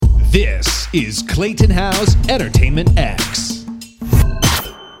This is Clayton Howe's Entertainment X.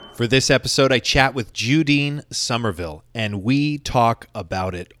 For this episode, I chat with Judine Somerville, and we talk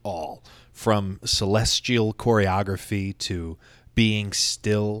about it all, from celestial choreography to being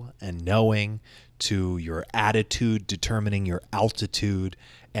still and knowing, to your attitude determining your altitude,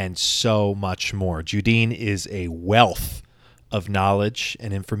 and so much more. Judine is a wealth of knowledge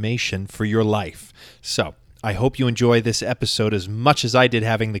and information for your life. So I hope you enjoy this episode as much as I did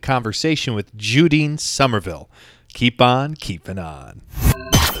having the conversation with Judine Somerville. Keep on keeping on.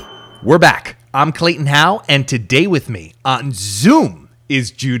 We're back. I'm Clayton Howe, and today with me on Zoom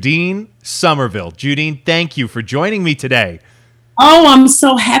is Judine Somerville. Judine, thank you for joining me today. Oh, I'm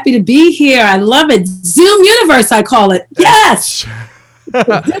so happy to be here. I love it. Zoom Universe, I call it. Yes.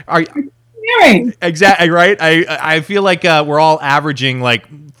 Exactly, right? I feel like we're all averaging like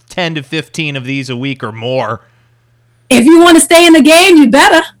 10 to 15 of these a week or more. If you want to stay in the game, you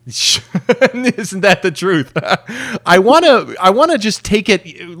better. Isn't that the truth? I want to just take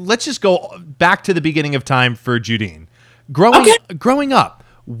it. Let's just go back to the beginning of time for Judine. Growing up,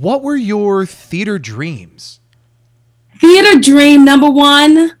 what were your theater dreams? Theater dream number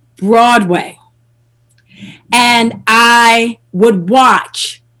one, Broadway. And I would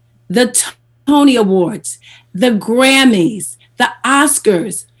watch the Tony Awards, the Grammys, the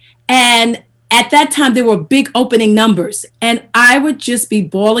Oscars. And at that time, there were big opening numbers. And I would just be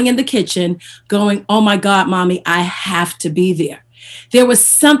bawling in the kitchen going, oh my God, mommy, I have to be there. There was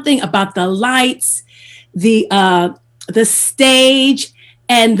something about the lights, the stage,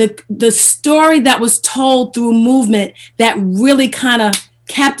 and the story that was told through movement that really kind of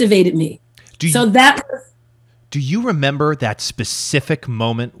captivated me. Do you remember that specific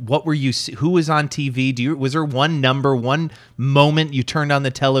moment? What were you? Who was on TV? Was there one moment you turned on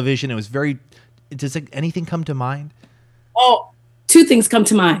the television? It was very. Does anything come to mind? Oh, two things come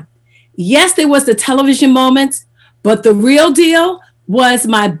to mind. Yes, there was the television moment, but the real deal was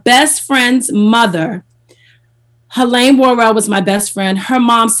my best friend's mother. Helene Worrell was my best friend. Her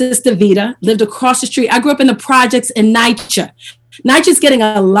mom, Sister Vita, lived across the street. I grew up in the projects in NYCHA. NYCHA's getting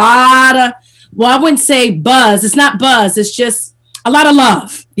a lot of, well, I wouldn't say buzz. It's not buzz. It's just a lot of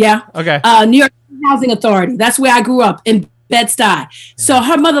love. Yeah. Okay. New York Housing Authority. That's where I grew up, in Bed-Stuy. So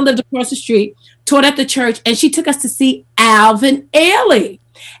her mother lived across the street, taught at the church, and she took us to see Alvin Ailey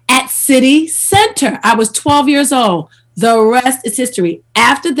at City Center. I was 12 years old. The rest is history.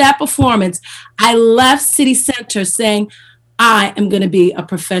 After that performance, I left City Center saying, I am going to be a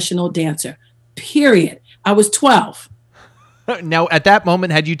professional dancer, period. I was 12. Now, at that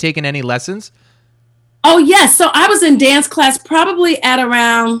moment, had you taken any lessons? Oh, yes. So I was in dance class probably at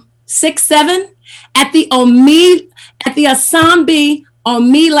around 6, 7 at the Asambi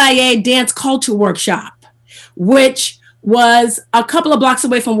Omilaye Dance Culture Workshop, which was a couple of blocks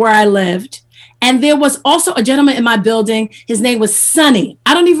away from where I lived. And there was also a gentleman in my building. His name was Sonny.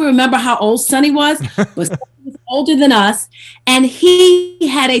 I don't even remember how old Sonny was, but Sonny was older than us. And he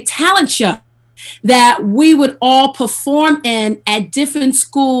had a talent show that we would all perform in at different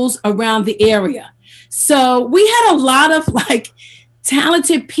schools around the area. So we had a lot of like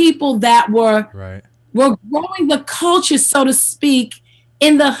talented people that were growing the culture, so to speak,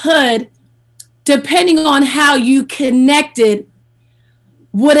 in the hood, depending on how you connected,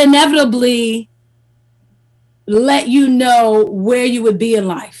 would inevitably let you know where you would be in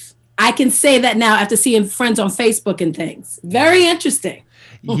life. I can say that now after seeing friends on Facebook and things. Very interesting.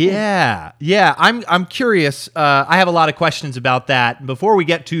 Yeah. I'm curious. I have a lot of questions about that. Before we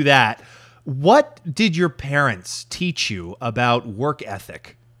get to that, what did your parents teach you about work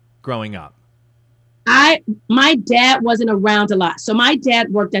ethic growing up? My dad wasn't around a lot. So my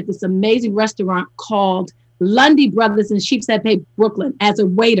dad worked at this amazing restaurant called Lundy Brothers in Sheepshead Bay, Brooklyn, as a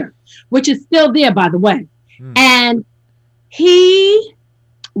waiter, which is still there, by the way. And he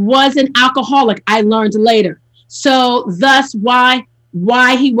was an alcoholic, I learned later. So thus why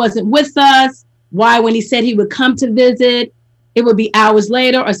he wasn't with us, why when he said he would come to visit, it would be hours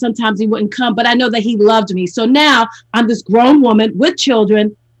later, or sometimes he wouldn't come. But I know that he loved me. So now I'm this grown woman with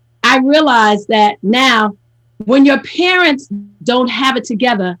children. I realize that now when your parents don't have it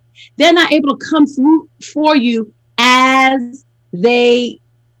together, they're not able to come through for you as they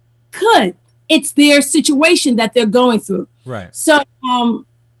could. It's their situation that they're going through. Right. So,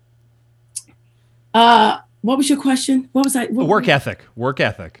 what was your question? What was I? Work ethic.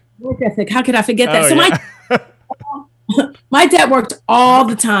 How could I forget that? My dad worked all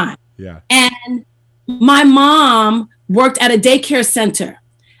the time. Yeah. And my mom worked at a daycare center,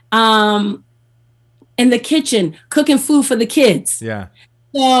 in the kitchen, cooking food for the kids. Yeah.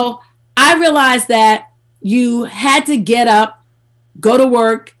 So I realized that you had to get up, go to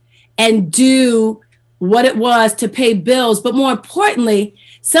work, and do what it was to pay bills. But more importantly,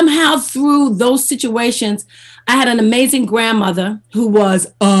 somehow through those situations, I had an amazing grandmother who was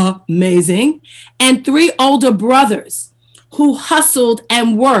amazing, and 3 older brothers who hustled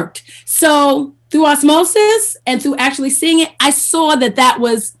and worked. So through osmosis and through actually seeing it, I saw that that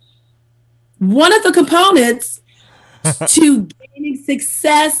was one of the components to gaining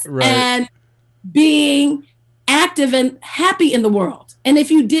success and being active and happy in the world. And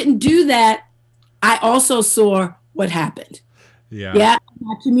if you didn't do that, I also saw what happened. Yeah,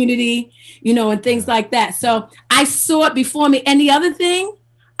 my community, and things like that. So I saw it before me. And the other thing,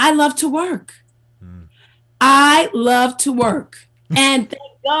 I love to work. I love to work. And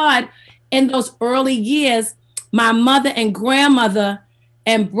thank God, in those early years, my mother and grandmother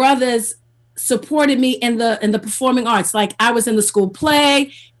and brothers supported me in the performing arts. Like I was in the school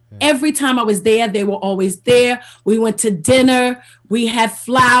play. Every time I was there, they were always there. We went to dinner. We had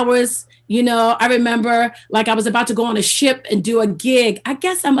flowers. I remember like I was about to go on a ship and do a gig. I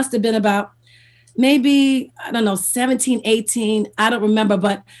guess I must have been about maybe, 17, 18. I don't remember.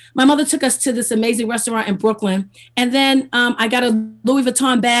 But my mother took us to this amazing restaurant in Brooklyn. And then I got a Louis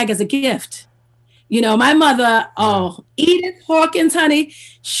Vuitton bag as a gift. My mother, Edith Hawkins, honey,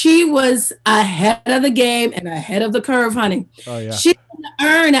 she was ahead of the game and ahead of the curve, honey. Oh, yeah. She's in the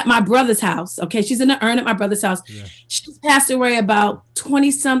urn at my brother's house. Okay. She's in the urn at my brother's house. Yeah. She's passed away about 20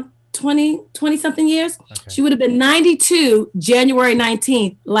 something years. Okay. She would have been 92 January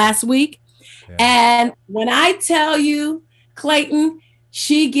 19th last week. Yeah. And when I tell you, Clayton,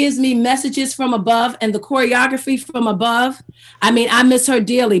 she gives me messages from above and the choreography from above. I mean, I miss her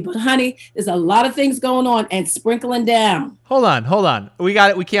dearly, but honey, there's a lot of things going on and sprinkling down. Hold on. We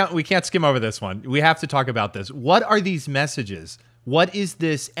got it. We can't skim over this one. We have to talk about this. What are these messages? What is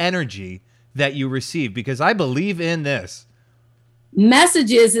this energy that you receive? Because I believe in this.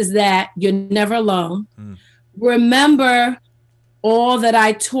 Messages is that you're never alone. Remember all that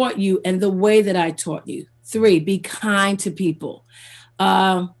I taught you and the way that I taught you. 3, be kind to people.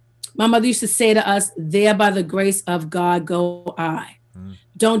 My mother used to say to us, there by the grace of God go I.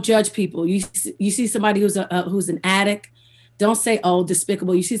 Don't judge people. You see somebody who's an addict, don't say, oh,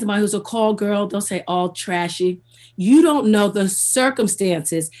 despicable. You see somebody who's a call girl, don't say, oh, trashy. You don't know the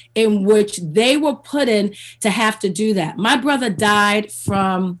circumstances in which they were put in to have to do that. My brother died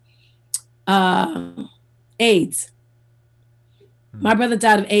from AIDS. My brother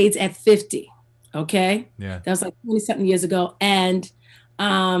died of AIDS at 50. Okay. Yeah. That was like 20 something years ago. And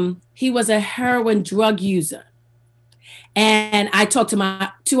he was a heroin drug user. And I talked to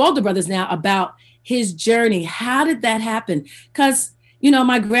my 2 older brothers now about his journey. How did that happen? Because,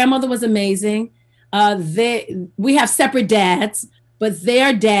 my grandmother was amazing. We have separate dads, but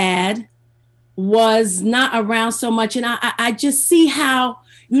their dad was not around so much. And I just see how,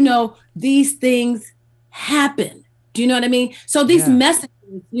 these things happen. Do you know what I mean? So these messages,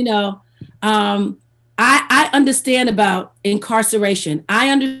 I understand about incarceration. I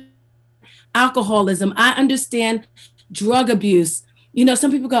understand alcoholism. I understand drug abuse.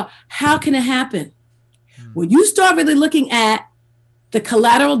 Some people go, how can it happen? When you start really looking at the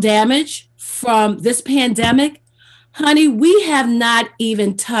collateral damage from this pandemic, honey, we have not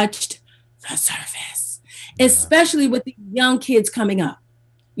even touched the surface, especially with the young kids coming up.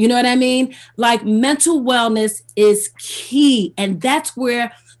 You know what I mean? Like mental wellness is key. And that's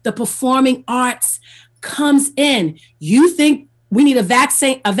where the performing arts comes in. You think we need a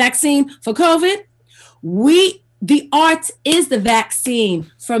vaccine for COVID? The arts is the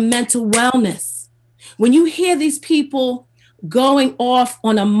vaccine for mental wellness. When you hear these people going off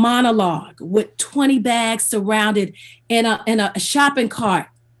on a monologue with 20 bags surrounded in a shopping cart,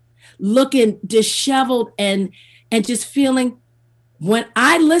 looking disheveled and just feeling, when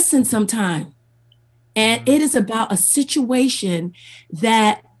I listen sometime, and it is about a situation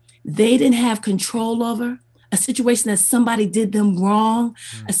that they didn't have control over, a situation that somebody did them wrong,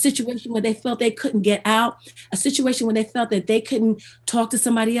 a situation where they felt they couldn't get out, a situation where they felt that they couldn't talk to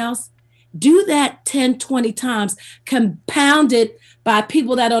somebody else. Do that 10, 20 times, compounded by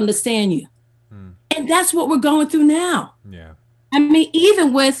people that understand you. And that's what we're going through now. Yeah. I mean,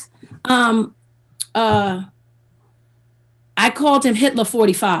 even with, I called him Hitler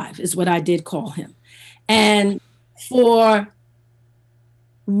 45 is what I did call him. And for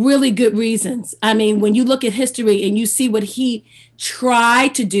really good reasons. I mean, when you look at history and you see what he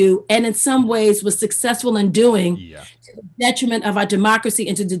tried to do, and in some ways was successful in doing, to the detriment of our democracy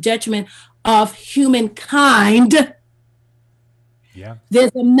and to the detriment of humankind,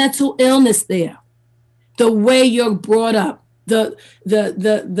 there's a mental illness there. The way you're brought up,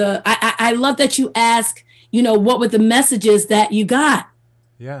 I love that you ask, what were the messages that you got?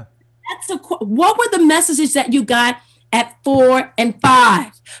 Yeah. what were the messages that you got at 4 and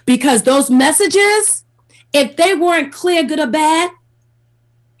 5? Because those messages, if they weren't clear, good or bad,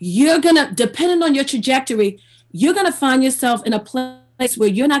 you're gonna, depending on your trajectory, you're gonna find yourself in a place where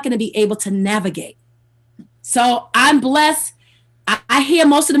you're not gonna be able to navigate. So I'm blessed. I hear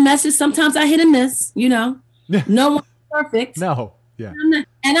most of the messages. Sometimes I hit and miss, No one's perfect. No. Yeah.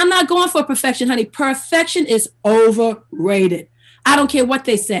 I'm not going for perfection, honey. Perfection is overrated. I don't care what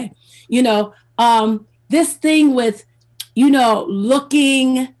they say. This thing with,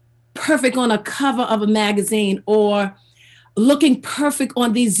 looking perfect on a cover of a magazine or looking perfect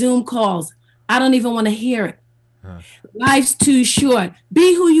on these Zoom calls. I don't even want to hear it. Life's too short.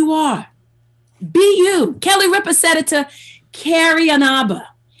 Be who you are. Be you. Kelly Ripa said it to Carrie Anaba,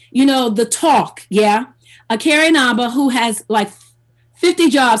 the talk. Yeah. Carrie Anaba, who has like 50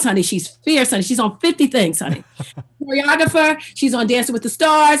 jobs, honey. She's fierce, honey. She's on 50 things, honey. Choreographer. She's on Dancing with the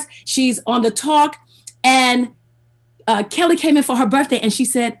Stars. She's on the talk. And Kelly came in for her birthday and she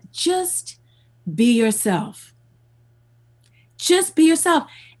said, just be yourself. Just be yourself.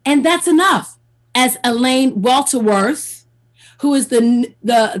 And that's enough. As Elaine Welterworth, who is the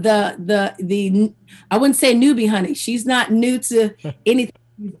I wouldn't say newbie, honey. She's not new to anything.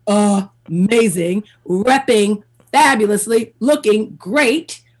 Amazing, repping fabulously, looking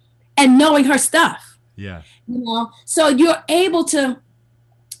great, and knowing her stuff. Yeah. So you're able to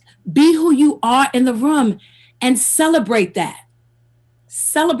be who you are in the room and celebrate that.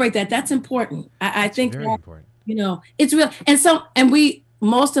 Celebrate that. That's important. I think very that, important. It's real. And we,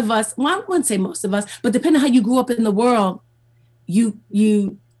 most of us, well, I wouldn't say most of us, but depending on how you grew up in the world, you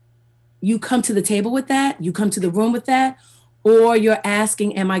come to the table with that, you come to the room with that, or you're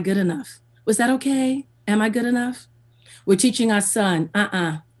asking, am I good enough? Was that okay? Am I good enough? We're teaching our son,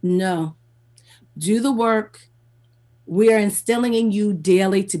 no. Do the work. We are instilling in you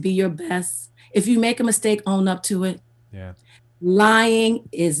daily to be your best. If you make a mistake, own up to it. Yeah. Lying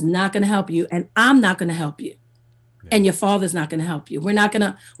is not going to help you, and I'm not going to help you. Yeah. And your father's not going to help you. We're not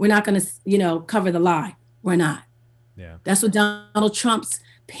going to, cover the lie. We're not. Yeah. That's what Donald Trump's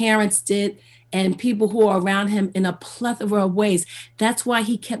parents did, and people who are around him in a plethora of ways. That's why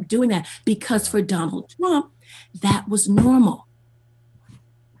he kept doing that, because for Donald Trump, that was normal.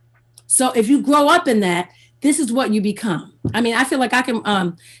 So if you grow up in that, this is what you become. I mean, I feel like I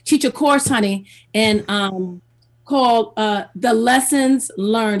can teach a course, honey, and called The Lessons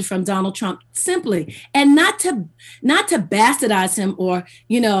Learned from Donald Trump, simply. And not to bastardize him, or,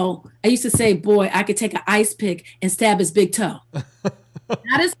 I used to say, boy, I could take an ice pick and stab his big toe.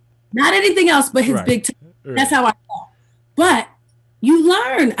 Not anything else but his big toe. Right. That's how I thought. But you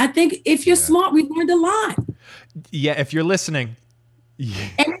learn. I think if you're smart, we learned a lot. Yeah, if you're listening. Yeah.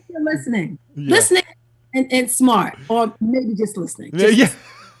 And if you're listening, listening and smart, or maybe just listening.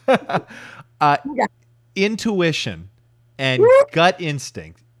 Intuition and gut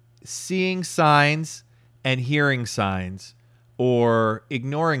instinct, seeing signs and hearing signs or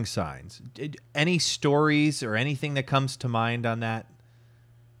ignoring signs. Any stories or anything that comes to mind on that?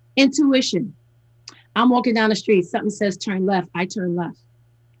 Intuition. I'm walking down the street. Something says turn left. I turn left.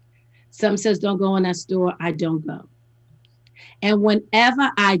 Something says don't go in that store. I don't go. And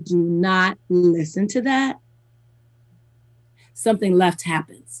whenever I do not listen to that, something left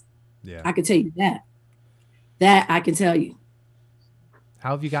happens. Yeah. I can tell you that. That I can tell you.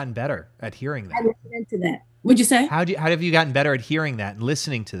 How have you gotten better at hearing that? I listened to that. What'd you say? How have you gotten better at hearing that and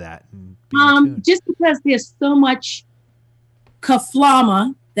listening to that? And just because there's so much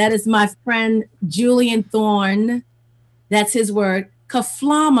kaflama. That is my friend Julian Thorne. That's his word.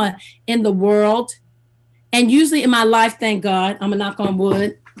 Kaflama in the world. And usually in my life, thank God, I'm gonna knock on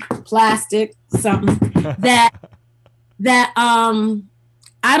wood, plastic, something, that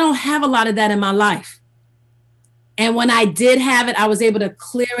I don't have a lot of that in my life. And when I did have it, I was able to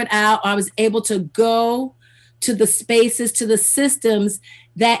clear it out. I was able to go to the spaces, to the systems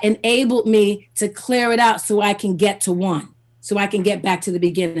that enabled me to clear it out so I can get to one. So I can get back to the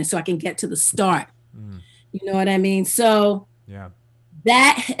beginning, so I can get to the start. You know what I mean? So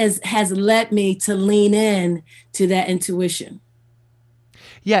that has led me to lean in to that intuition.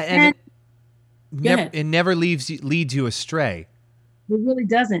 Yeah, and it never leads you astray. It really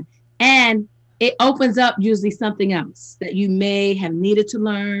doesn't. And it opens up usually something else that you may have needed to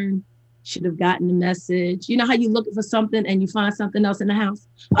learn, should have gotten the message. You know how you're looking for something and you find something else in the house?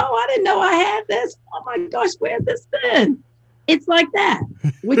 Oh, I didn't know I had this. Oh my gosh, where's this been? It's like that,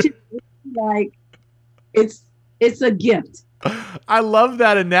 which is like, it's a gift. I love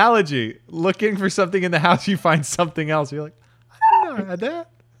that analogy. Looking for something in the house, you find something else. You're like, I didn't know I had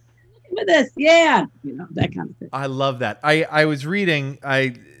that. Look at this. Yeah. That kind of thing. I love that. I was reading,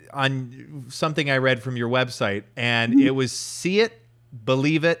 I on something I read from your website, and it was see it,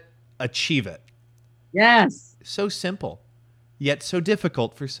 believe it, achieve it. Yes. So simple, yet so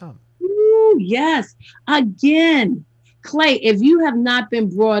difficult for some. Ooh, yes. Again, Clay, if you have not been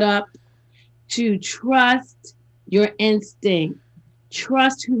brought up to trust your instinct,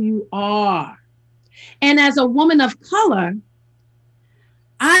 trust who you are. And as a woman of color,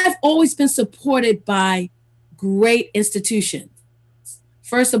 I've always been supported by great institutions.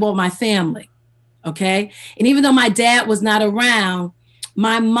 First of all, my family. Okay. And even though my dad was not around,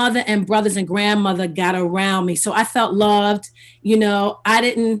 my mother and brothers and grandmother got around me. So I felt loved. I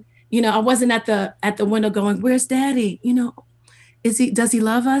didn't, I wasn't at the window going, "Where's daddy? Does he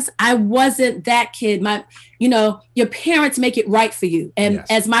love us?" I wasn't that kid. Your parents make it right for you. And Yes.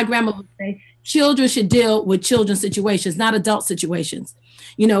 as my grandma would say, children should deal with children's situations, not adult situations.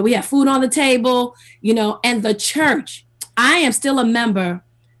 We have food on the table, and the church. I am still a member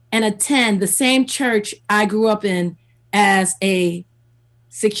and attend the same church I grew up in as a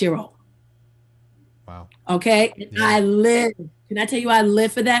 6-year-old. Wow. Okay. Yeah. I live. Can I tell you, I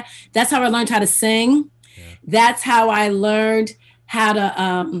live for that? That's how I learned how to sing. Yeah. That's how I learned how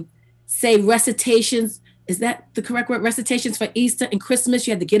to say recitations. Is that the correct word? Recitations for Easter and Christmas.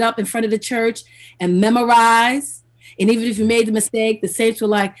 You had to get up in front of the church and memorize. And even if you made the mistake, the saints were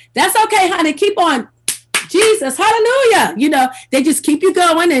like, "That's okay, honey. Keep on. Jesus, hallelujah." They just keep you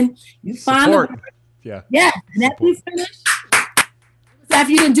going and you find the Yeah. Yeah. And after you finish,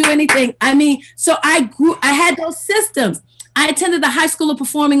 after you didn't do anything. So I had those systems. I attended the High School of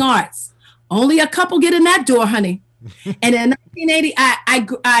Performing Arts. Only a couple get in that door, honey. And in 1980,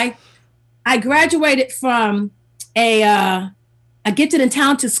 I graduated from a gifted and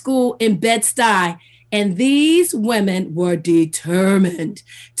talented school in Bed-Stuy. And these women were determined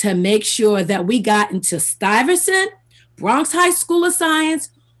to make sure that we got into Stuyvesant, Bronx High School of Science,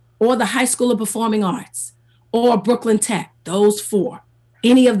 or the High School of Performing Arts, or Brooklyn Tech, those 4,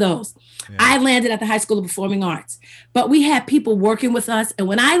 any of those. Yeah. I landed at the High School of Performing Arts, but we had people working with us. And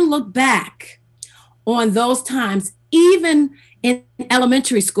when I look back on those times, even in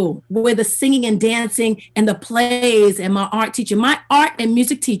elementary school, where the singing and dancing and the plays and my art and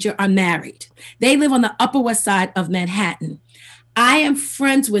music teacher are married. They live on the Upper West Side of Manhattan. I am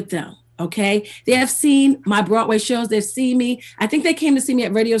friends with them. Okay. They have seen my Broadway shows. They've seen me. I think they came to see me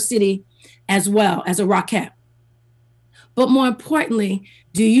at Radio City as well as a Rockette. But more importantly,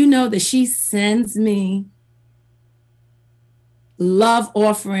 do you know that she sends me love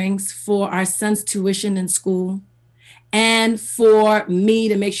offerings for our son's tuition in school and for me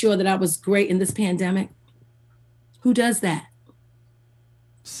to make sure that I was great in this pandemic? Who does that?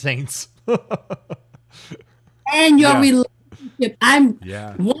 Saints. And your relationship. I'm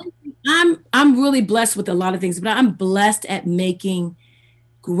really blessed with a lot of things, but I'm blessed at making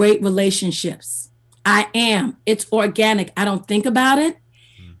great relationships. I am. It's organic. I don't think about it.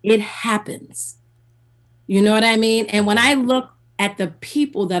 It happens. You know what I mean? And when I look at the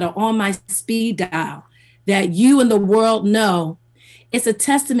people that are on my speed dial that you and the world know, it's a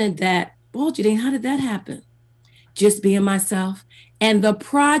testament that, boy, Judine, how did that happen? Just being myself. And the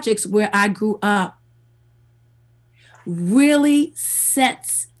projects where I grew up really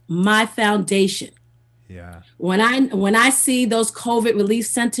sets my foundation. Yeah. When I see those COVID relief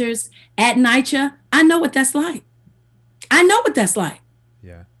centers at NYCHA, I know what that's like.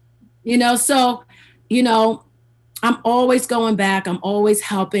 Yeah. So, I'm always going back. I'm always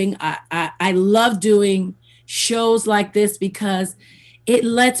helping. I love doing shows like this because it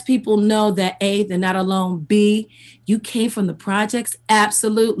lets people know that A, they're not alone. B, you came from the projects.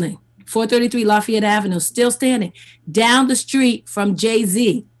 Absolutely. 433 Lafayette Avenue, still standing down the street from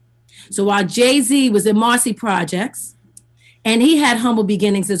Jay-Z. So while Jay-Z was in Marcy Projects, and he had humble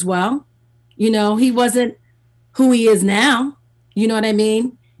beginnings as well, he wasn't who he is now. You know what I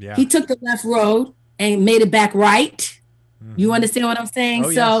mean? Yeah. He took the left road and made it back right. Mm-hmm. You understand what I'm saying?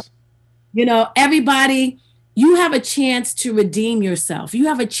 So, yes. Everybody, you have a chance to redeem yourself. You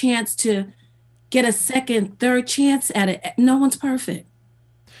have a chance to get a second, third chance at it. No one's perfect.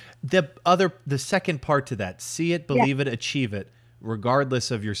 The second part to that, see it, believe it, achieve it, regardless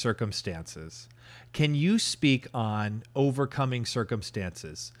of your circumstances. Can you speak on overcoming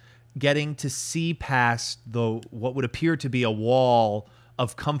circumstances, getting to see past what would appear to be a wall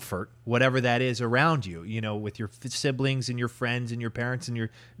of comfort, whatever that is around you, with your siblings and your friends and your parents and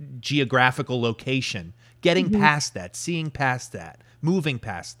your geographical location, getting past that, seeing past that, moving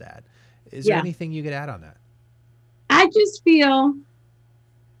past that. Is there anything you could add on that? I just feel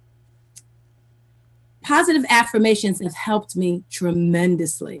positive affirmations have helped me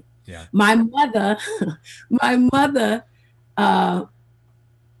tremendously. Yeah. My mother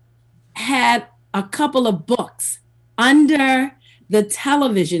had a couple of books under the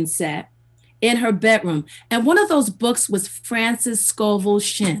television set in her bedroom. And one of those books was Frances Scoville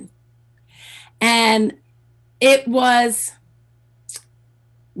Shin. And it was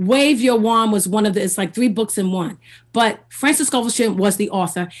Wave Your Wand was one of the, it's like 3 books in one. But Frances Scoville Shin was the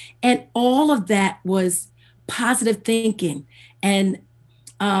author. And all of that was positive thinking and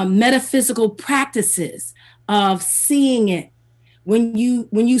metaphysical practices of seeing it. When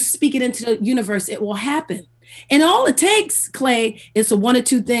you speak it into the universe, it will happen. And all it takes, Clay, is for 1 or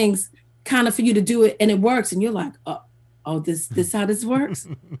 2 things kind of for you to do it, and it works. And you're like, oh, this how this works?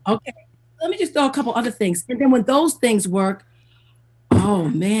 Okay, let me just throw a couple other things. And then when those things work, oh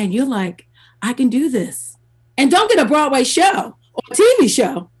man, you're like, I can do this. And don't get a Broadway show or a TV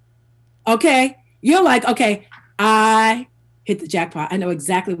show. Okay, you're like, okay, I hit the jackpot. I know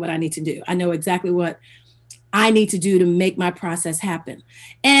exactly what I need to do. I know exactly what I need to do to make my process happen.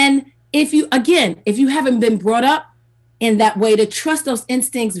 And if you haven't been brought up in that way to trust those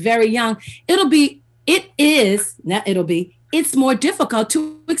instincts very young, it's more difficult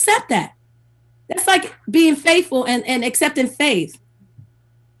to accept that. That's like being faithful and accepting faith.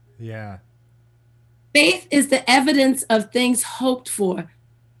 Yeah. Faith is the evidence of things hoped for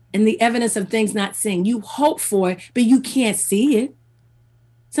and the evidence of things not seen. You hope for it, but you can't see it.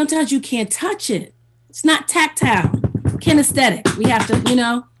 Sometimes you can't touch it. It's not tactile, kinesthetic. We have to,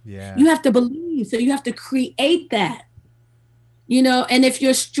 you have to believe. So you have to create that, and if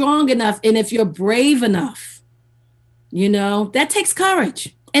you're strong enough and if you're brave enough, that takes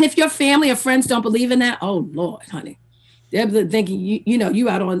courage. And if your family or friends don't believe in that, oh Lord, honey, they're thinking, you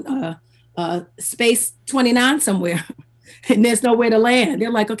out on space 29 somewhere and there's nowhere to land. They're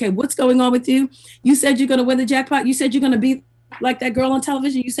like, okay, what's going on with you? You said you're going to win the jackpot. You said you're going to be like that girl on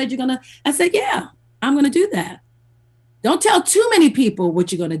television. You said you're going to, I said, yeah. I'm going to do that. Don't tell too many people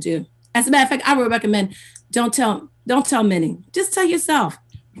what you're going to do. As a matter of fact, I would recommend don't tell many. Just tell yourself.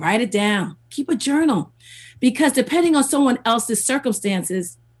 Write it down. Keep a journal. Because depending on someone else's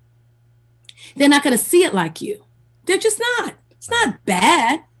circumstances, they're not going to see it like you. They're just not. It's not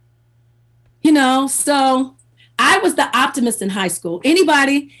bad. So I was the optimist in high school.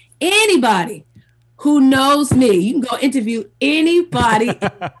 Anybody who knows me, you can go interview anybody.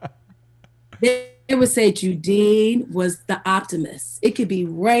 They would say Judine was the optimist. It could be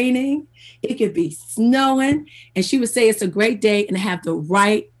raining, it could be snowing, and she would say it's a great day and have the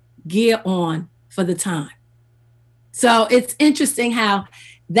right gear on for the time. So it's interesting how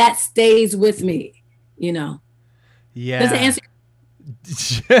that stays with me, Yeah. Does it answer?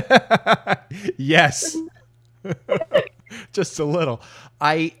 Yes. Just a little.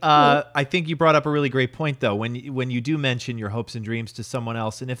 I think you brought up a really great point, though. When you do mention your hopes and dreams to someone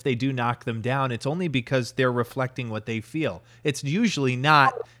else, and if they do knock them down, it's only because they're reflecting what they feel. It's usually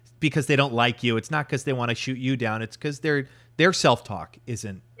not because they don't like you. It's not because they want to shoot you down. It's because their self-talk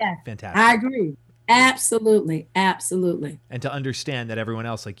isn't fantastic. I agree. Absolutely. Absolutely. And to understand that everyone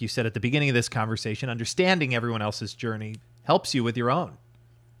else, like you said at the beginning of this conversation, understanding everyone else's journey helps you with your own.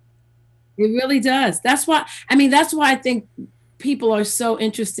 It really does. That's why I think people are so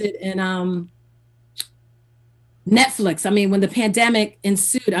interested in Netflix. I mean, when the pandemic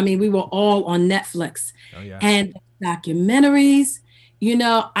ensued, we were all on Netflix. Oh, yeah. And documentaries.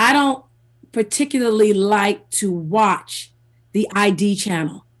 I don't particularly like to watch the ID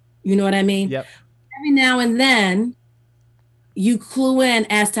channel. You know what I mean? Yep. Every now and then you clue in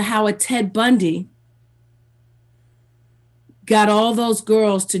as to how a Ted Bundy got all those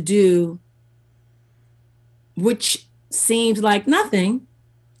girls to do, which seemed like nothing.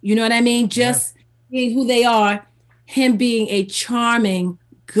 You know what I mean? Just being who they are, him being a charming,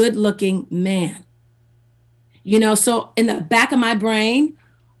 good-looking man. So in the back of my brain,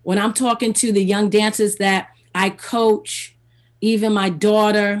 when I'm talking to the young dancers that I coach, even my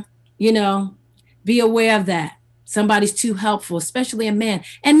daughter, be aware of that. Somebody's too helpful, especially a man.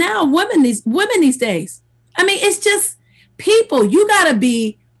 And now women these days. It's just people. You got to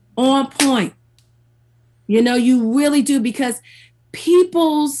be on point. You really do, because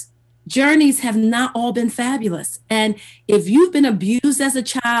people's journeys have not all been fabulous. And if you've been abused as a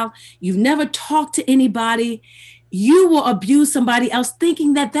child, you've never talked to anybody, you will abuse somebody else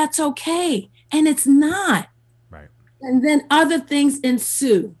thinking that that's okay. And it's not. Right. And then other things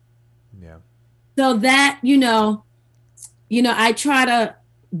ensue. Yeah. So that, I try to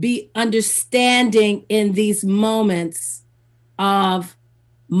be understanding in these moments of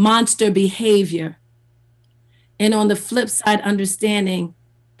monster behavior. And on the flip side, understanding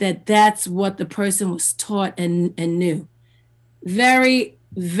that that's what the person was taught and knew. Very,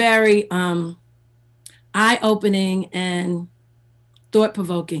 very eye-opening and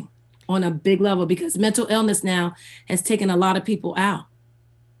thought-provoking on a big level because mental illness now has taken a lot of people out.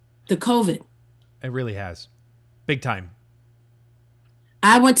 The COVID. It really has. Big time.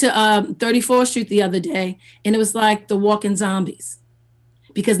 I went to 34th Street the other day, and it was like the walking zombies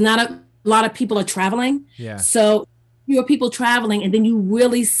because not a lot of people are traveling. Yeah. So fewer people traveling, and then you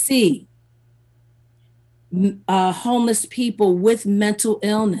really see homeless people with mental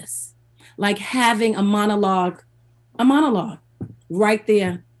illness, like having a monologue right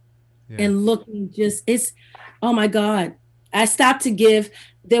there and looking it's, oh my God. I stopped to give,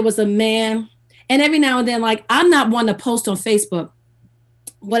 there was a man, and every now and then, like, I'm not one to post on Facebook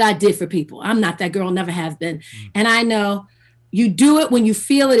what I did for people. I'm not that girl, never have been. And I know you do it when you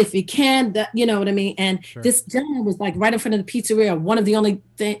feel it, if you can, you know what I mean? And this gentleman was like right in front of the pizzeria, one of the only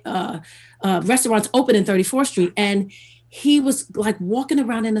restaurants open in 34th Street. And he was like walking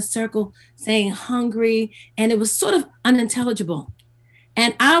around in a circle saying hungry, and it was sort of unintelligible.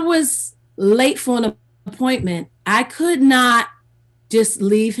 And I was late for an appointment. I could not just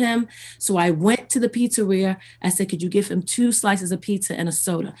leave him. So I went to the pizzeria. I said, could you give him 2 slices of pizza and a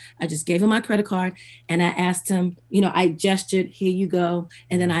soda? I just gave him my credit card and I asked him, I gestured, here you go.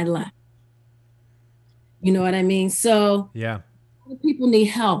 And then I left. You know what I mean? So people need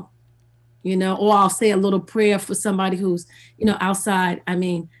help, or I'll say a little prayer for somebody who's, outside. I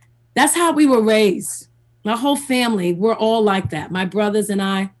mean, that's how we were raised. My whole family, we're all like that. My brothers and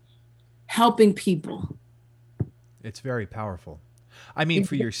I, helping people. It's very powerful. I mean,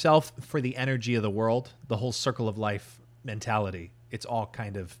 for yourself, for the energy of the world, the whole circle of life mentality, it's all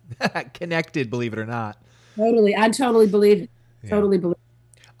kind of connected, believe it or not. Totally. I totally believe it. Totally believe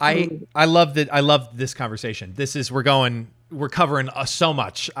it. I love that. I love this conversation. We're covering so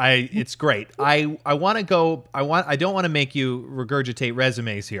much. It's great. I want to go, I don't want to make you regurgitate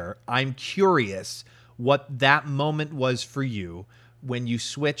resumes here. I'm curious what that moment was for you when you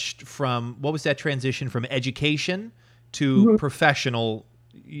switched from, what was that transition from education to professional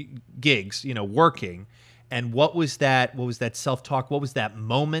gigs, working, and what was that self-talk? What was that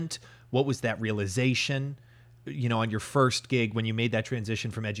moment? What was that realization, on your first gig when you made that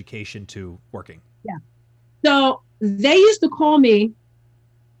transition from education to working? Yeah. So they used to call me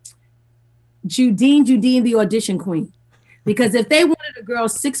Judine, the audition queen, because if they wanted a girl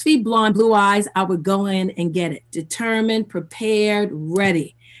 6 feet blonde, blue eyes, I would go in and get it. Determined, prepared,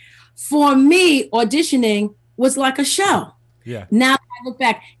 ready. For me, auditioning was like a show. Yeah. Now I look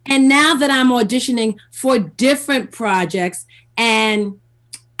back, and now that I'm auditioning for different projects, and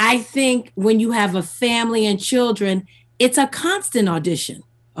I think when you have a family and children, it's a constant audition,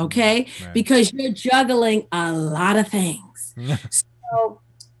 okay? Right. Because you're juggling a lot of things. So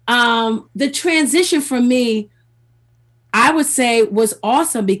the transition for me, I would say, was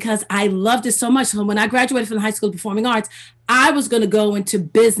awesome because I loved it so much. So when I graduated from the High School of Performing Arts, I was going to go into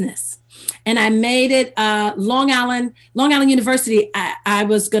business. And I made it Long Island University. I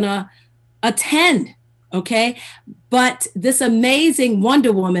was going to attend, okay? But this amazing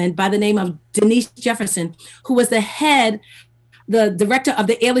Wonder Woman by the name of Denise Jefferson, who was the director of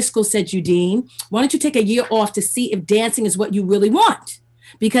the Ailey School, said, Judine, why don't you take a year off to see if dancing is what you really want?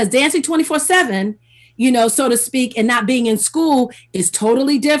 Because dancing 24/7, so to speak, and not being in school is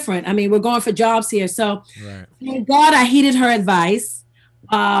totally different. I mean, we're going for jobs here. So thank God I heeded her advice.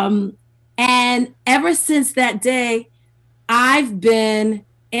 And ever since that day, I've been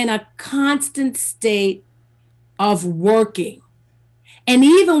in a constant state of working. And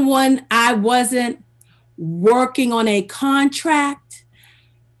even when I wasn't working on a contract,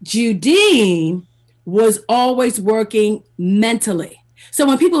 Judine was always working mentally. So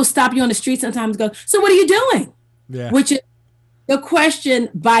when people stop you on the street sometimes go, so what are you doing? Yeah. Which is the question,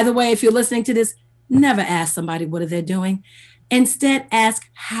 by the way, if you're listening to this, never ask somebody what are they doing. Instead, ask,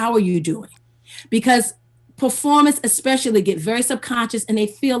 how are you doing? Because performers especially get very subconscious and they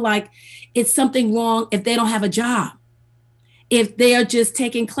feel like it's something wrong if they don't have a job, if they are just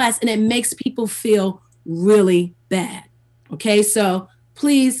taking class, and it makes people feel really bad. Okay, so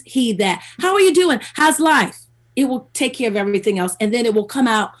please heed that. How are you doing? How's life? It will take care of everything else, and then it will come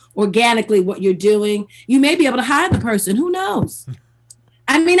out organically what you're doing. You may be able to hire the person. Who knows?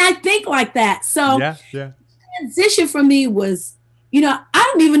 I mean, I think like that. So yeah. Transition for me was, I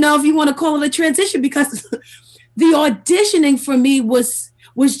don't even know if you want to call it a transition, because the auditioning for me was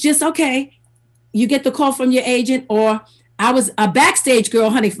just, okay, you get the call from your agent, or I was a backstage girl,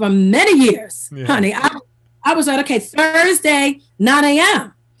 honey, for many years, honey. I was like, okay, Thursday, 9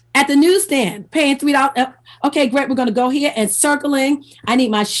 a.m. at the newsstand, paying $3. Okay, great, we're going to go here and circling. I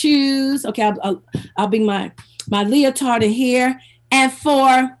need my shoes. Okay, I'll bring my leotard in here. And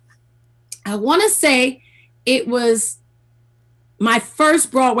I want to say it was my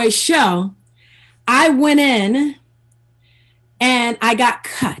first Broadway show, I went in and I got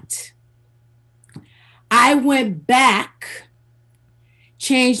cut. I went back,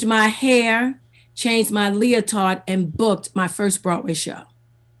 changed my hair, changed my leotard, and booked my first Broadway show.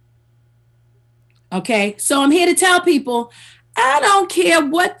 Okay, so I'm here to tell people, I don't care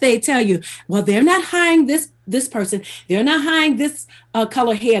what they tell you. Well, they're not hiring this person. They're not hiring this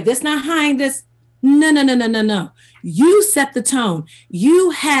color hair. This not hiring this. No. You set the tone.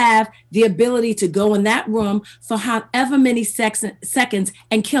 You have the ability to go in that room for however many seconds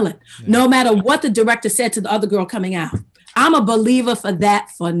and kill it, no matter what the director said to the other girl coming out. I'm a believer for that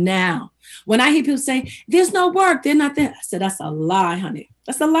for now. When I hear people say, there's no work, they're not there. I said, that's a lie, honey.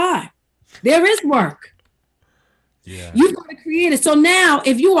 That's a lie. There is work. Yeah. You've got to create it. So now,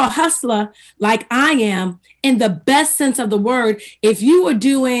 if you are a hustler like I am, in the best sense of the word, if you are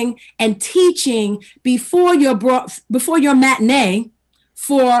doing and teaching before your matinee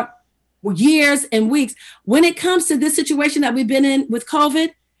for years and weeks, when it comes to this situation that we've been in with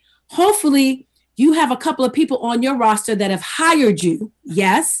COVID, hopefully you have a couple of people on your roster that have hired you,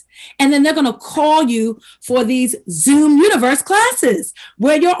 yes, and then they're going to call you for these Zoom Universe classes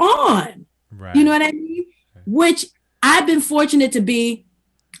where you're on. Right. You know what I mean? Which I've been fortunate to be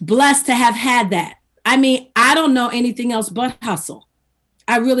blessed to have had that. I mean, I don't know anything else but hustle.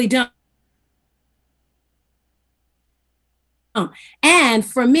 I really don't. And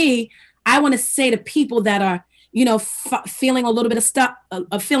for me, I want to say to people that are, feeling a little bit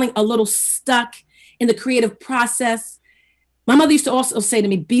feeling a little stuck in the creative process. My mother used to also say to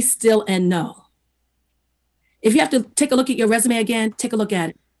me, be still and know. If you have to take a look at your resume again, take a look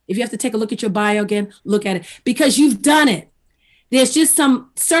at it. If you have to take a look at your bio again, look at it, because you've done it. There's just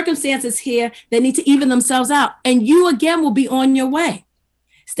some circumstances here that need to even themselves out. And you, again, will be on your way.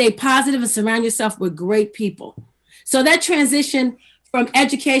 Stay positive and surround yourself with great people. So that transition from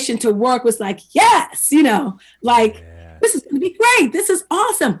education to work was like, yes, this is going to be great. This is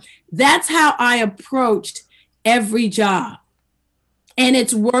awesome. That's how I approached every job. And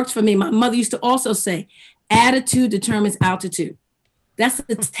it's worked for me. My mother used to also say, attitude determines altitude. That's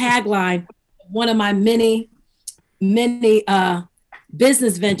the tagline of one of my many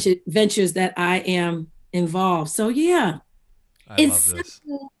business ventures that I am involved. So yeah, it's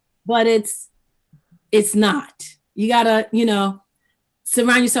simple, but it's not. You gotta,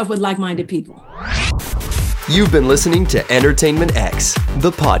 surround yourself with like-minded people. You've been listening to Entertainment X,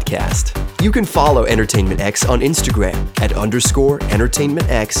 the podcast. You can follow Entertainment X on Instagram at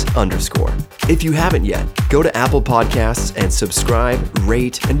 _EntertainmentX_. If you haven't yet, go to Apple Podcasts and subscribe,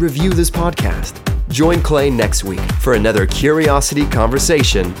 rate, and review this podcast. Join Clay next week for another curiosity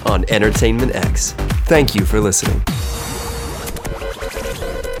conversation on Entertainment X. Thank you for listening.